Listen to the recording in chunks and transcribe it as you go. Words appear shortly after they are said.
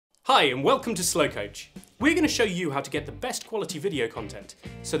Hi and welcome to Slocoach. We're going to show you how to get the best quality video content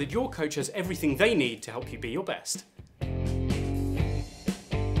so that your coach has everything they need to help you be your best.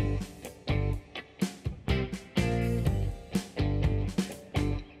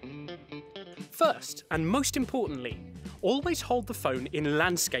 First, and most importantly, always hold the phone in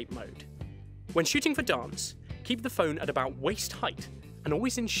landscape mode. When shooting for dance, keep the phone at about waist height and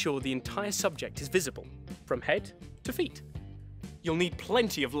always ensure the entire subject is visible, from head to feet. You'll need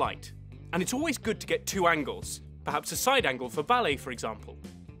plenty of light, and it's always good to get two angles, perhaps a side angle for ballet, for example.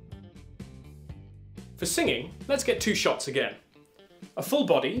 For singing, let's get two shots again. A full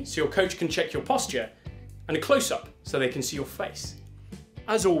body, so your coach can check your posture, and a close-up, so they can see your face.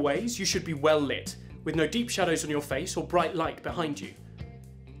 As always, you should be well lit, with no deep shadows on your face or bright light behind you.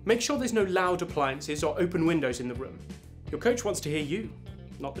 Make sure there's no loud appliances or open windows in the room. Your coach wants to hear you,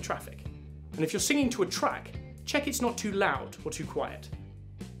 not the traffic. And if you're singing to a track, check it's not too loud or too quiet.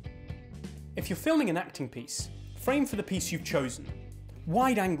 If you're filming an acting piece, frame for the piece you've chosen.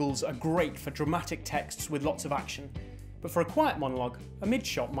 Wide angles are great for dramatic texts with lots of action, but for a quiet monologue, a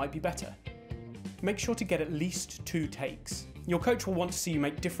mid-shot might be better. Make sure to get at least 2 takes. Your coach will want to see you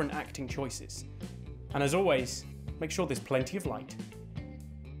make different acting choices. And as always, make sure there's plenty of light.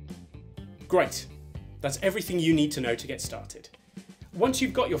 Great, that's everything you need to know to get started. Once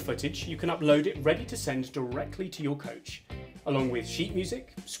you've got your footage, you can upload it ready to send directly to your coach, along with sheet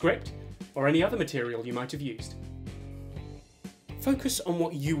music, script, or any other material you might have used. Focus on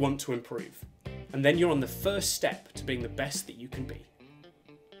what you want to improve, and then you're on the first step to being the best that you can be.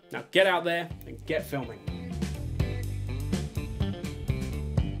 Now get out there and get filming.